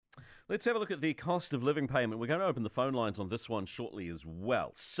Let's have a look at the cost of living payment. We're going to open the phone lines on this one shortly as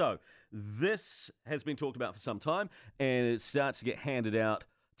well. So this has been talked about for some time, and it starts to get handed out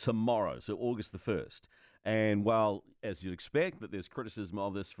tomorrow, so August the 1st. And while, as you'd expect, that there's criticism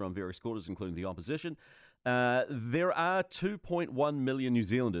of this from various quarters, including the opposition, there are 2.1 million New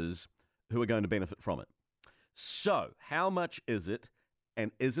Zealanders who are going to benefit from it. So how much is it,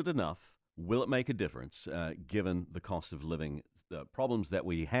 and is it enough? Will it make a difference, given the cost of living problems that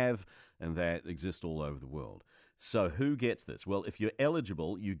we have and that exist all over the world? So who gets this? Well, if you're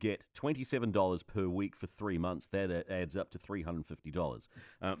eligible, you get $27 per week for 3 months. That adds up to $350.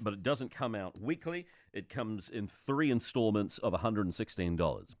 But it doesn't come out weekly. It comes in 3 installments of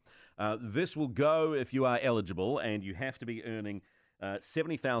 $116. This will go if you are eligible, and you have to be earning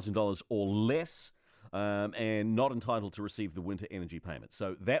 $70,000 or less, and not entitled to receive the winter energy payment.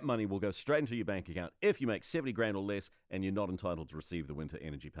 So that money will go straight into your bank account if you make 70 grand or less and you're not entitled to receive the winter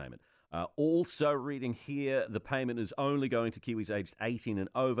energy payment. Also reading here, the payment is only going to Kiwis aged 18 and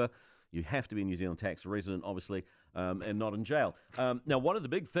over. You have to be a New Zealand tax resident, obviously, and not in jail. Now, one of the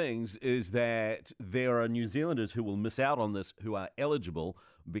big things is that there are New Zealanders who will miss out on this who are eligible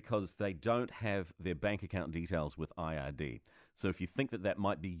because they don't have their bank account details with IRD. So if you think that that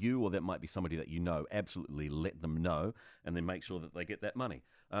might be you or that might be somebody that you know, absolutely let them know and then make sure that they get that money.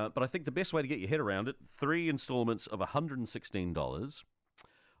 But I think the best way to get your head around it, 3 installments of $116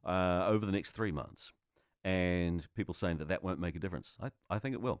 over the next 3 months. And people saying that that won't make a difference. I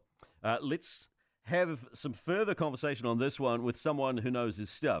think it will. Let's have some further conversation on this one with someone who knows his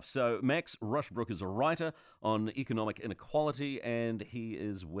stuff. So Max Rushbrook is a writer on economic inequality, and he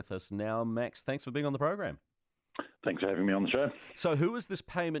is with us now. Max, thanks for being on the program. Thanks for having me on the show. So who is this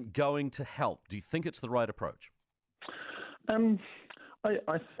payment going to help? Do you think it's the right approach?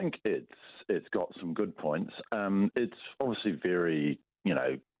 I think it's got some good points. It's obviously very,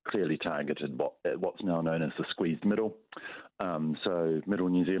 clearly targeted what's now known as the squeezed middle. So middle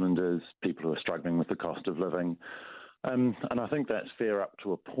New Zealanders, people who are struggling with the cost of living. And I think that's fair up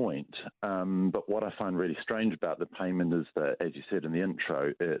to a point. But what I find really strange about the payment is that, as you said in the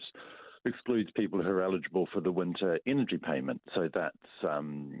intro, it excludes people who are eligible for the winter energy payment. So that's,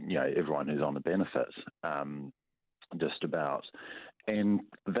 everyone who's on the benefit, just about. And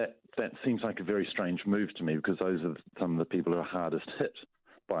that seems like a very strange move to me, because those are some of the people who are hardest hit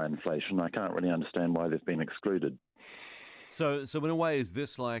by inflation. I can't really understand why they've been excluded. So in a way, is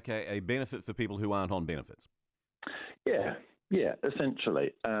this like a benefit for people who aren't on benefits? Yeah,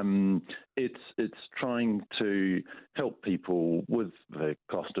 essentially. It's trying to help people with the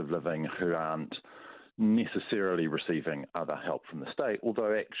cost of living who aren't necessarily receiving other help from the state,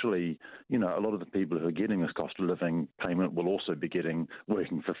 although actually, a lot of the people who are getting this cost of living payment will also be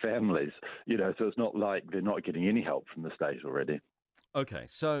working for families, so it's not like they're not getting any help from the state already. Okay,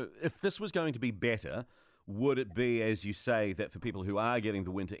 so if this was going to be better, would it be, as you say, that for people who are getting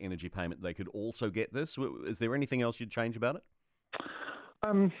the winter energy payment, they could also get this? Is there anything else you'd change about it?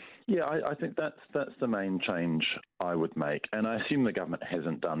 I think that's the main change I would make. And I assume the government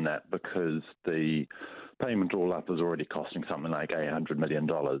hasn't done that because the payment all up is already costing something like $800 million.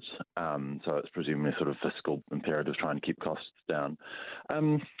 So it's presumably sort of fiscal imperative trying to keep costs down.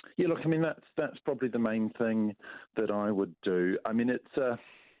 That's probably the main thing that I would do. I mean,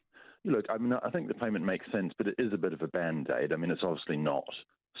 I think the payment makes sense, but it is a bit of a Band-Aid. I mean, it's obviously not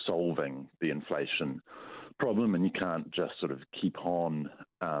solving the inflation problem, and you can't just sort of keep on,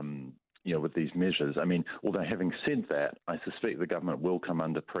 with these measures. I mean, although having said that, I suspect the government will come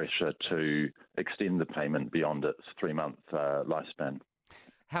under pressure to extend the payment beyond its 3-month lifespan.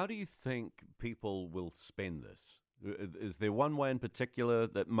 How do you think people will spend this? Is there one way in particular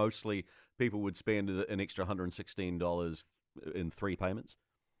that mostly people would spend an extra $116 in 3 payments?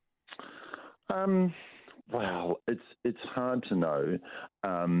 Well, it's hard to know.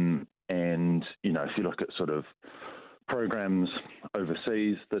 And, if you look at sort of programs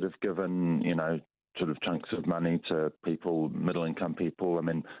overseas that have given, sort of chunks of money to people, middle-income people, I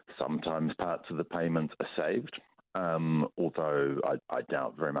mean, sometimes parts of the payments are saved, although I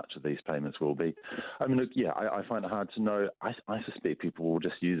doubt very much of these payments will be. I mean, I find it hard to know. I suspect people will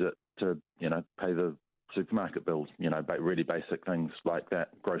just use it to, pay the supermarket bills, really basic things like that,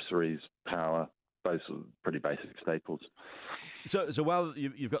 groceries, power, those are pretty basic staples. So while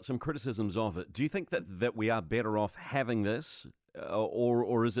you've got some criticisms of it, do you think that we are better off having this,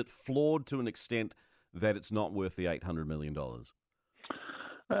 or is it flawed to an extent that it's not worth the $800 million?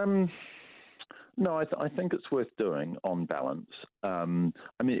 No, I think it's worth doing on balance.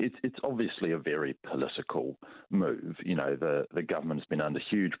 It's obviously a very political move. The government's been under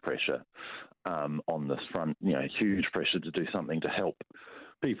huge pressure on this front, huge pressure to do something to help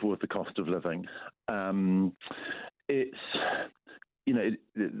people with the cost of living. It's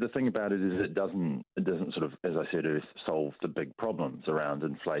the thing about it is it doesn't sort of, as I said, solve the big problems around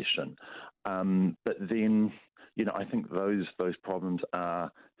inflation. But then, I think those problems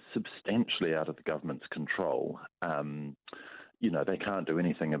are substantially out of the government's control. They can't do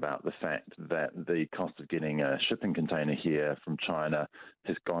anything about the fact that the cost of getting a shipping container here from China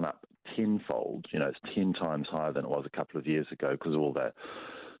has gone up tenfold. It's 10 times higher than it was a couple of years ago because of all that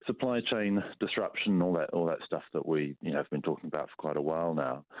supply chain disruption, all that stuff that we have been talking about for quite a while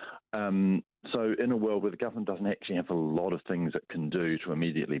now. So in a world where the government doesn't actually have a lot of things it can do to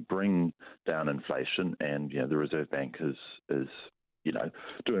immediately bring down inflation, and the Reserve Bank is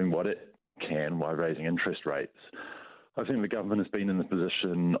doing what it can while raising interest rates, I think the government has been in the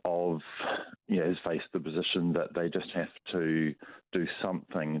position of, has faced the position that they just have to do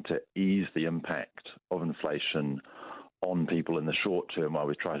something to ease the impact of inflation on people in the short term while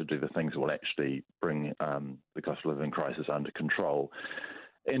we try to do the things that will actually bring the cost of living crisis under control.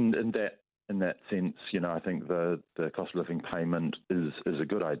 And in that sense, I think the cost of living payment is a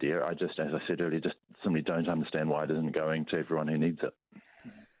good idea. I just, as I said earlier, just simply don't understand why it isn't going to everyone who needs it.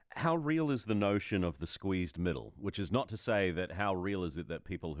 How real is the notion of the squeezed middle? Which is not to say that how real is it that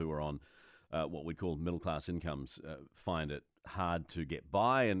people who are on what we'd call middle-class incomes find it hard to get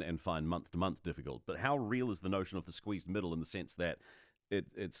by and find month-to-month difficult. But how real is the notion of the squeezed middle in the sense that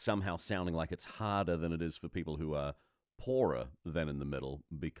it's somehow sounding like it's harder than it is for people who are poorer than in the middle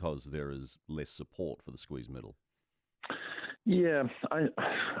because there is less support for the squeezed middle? Yeah,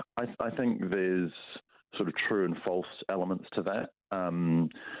 I think there's sort of true and false elements to that.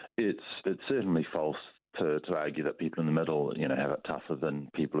 It's certainly false to argue that people in the middle, have it tougher than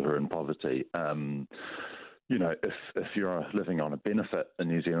people who are in poverty. If you're living on a benefit in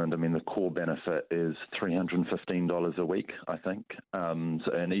New Zealand, the core benefit is $315 a week, I think.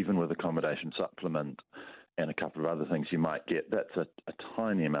 And even with accommodation supplement and a couple of other things you might get, that's a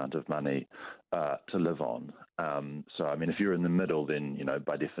tiny amount of money to live on. If you're in the middle, then,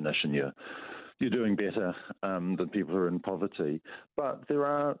 by definition, you're doing better than people who are in poverty. But there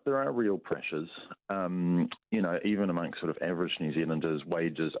are real pressures. Even amongst sort of average New Zealanders,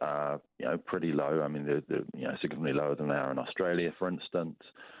 wages are pretty low. They're significantly lower than they are in Australia, for instance.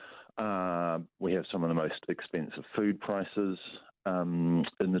 We have some of the most expensive food prices in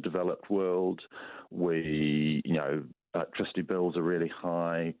the developed world. Electricity bills are really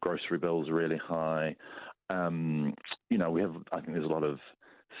high. Grocery bills are really high. I think there's a lot of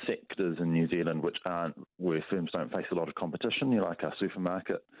sectors in New Zealand where firms don't face a lot of competition, like our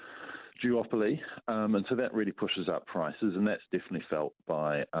supermarket duopoly, and so that really pushes up prices, and that's definitely felt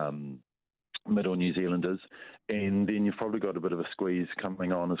by middle New Zealanders. And then you've probably got a bit of a squeeze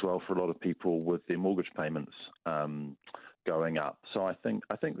coming on as well for a lot of people with their mortgage payments going up. So I think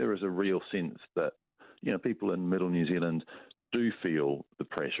there is a real sense that people in middle New Zealand do feel the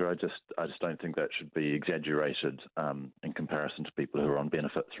pressure. I just don't think that should be exaggerated in comparison to people who are on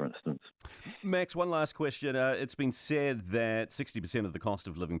benefits, for instance. Max, one last question. It's been said that 60% of the cost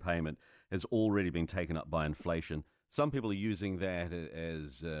of living payment has already been taken up by inflation. Some people are using that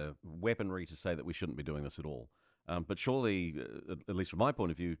as weaponry to say that we shouldn't be doing this at all. But surely, at least from my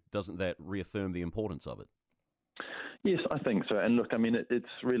point of view, doesn't that reaffirm the importance of it? Yes, I think so. And look, it's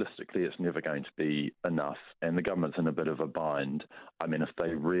realistically, it's never going to be enough. And the government's in a bit of a bind. If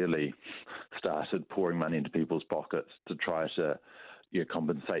they really started pouring money into people's pockets to try to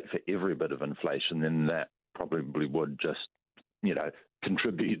compensate for every bit of inflation, then that probably would just,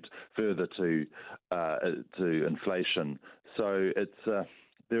 contribute further to inflation. So it's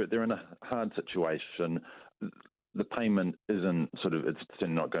they're in a hard situation. The payment it's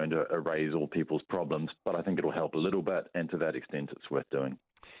not going to erase all people's problems, but I think it'll help a little bit, and to that extent, it's worth doing.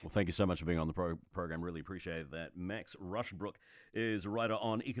 Well, thank you so much for being on the program. Really appreciate that. Max Rushbrook is a writer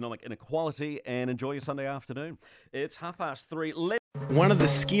on economic inequality, and enjoy your Sunday afternoon. It's 3:30. One of the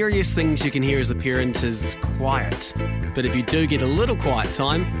scariest things you can hear as a parent is quiet. But if you do get a little quiet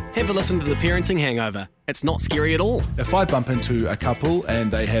time, have a listen to The Parenting Hangover. It's not scary at all. If I bump into a couple and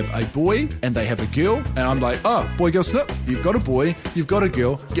they have a boy and they have a girl, and I'm like, boy-girl snip, you've got a boy, you've got a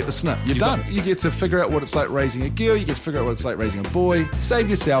girl, get the snip, you're done. You get to figure out what it's like raising a girl, you get to figure out what it's like raising a boy, save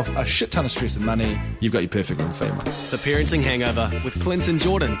yourself a shit ton of stress and money, you've got your perfect little family. The Parenting Hangover with Clint and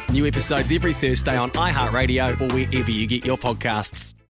Jordan. New episodes every Thursday on iHeartRadio or wherever you get your podcasts.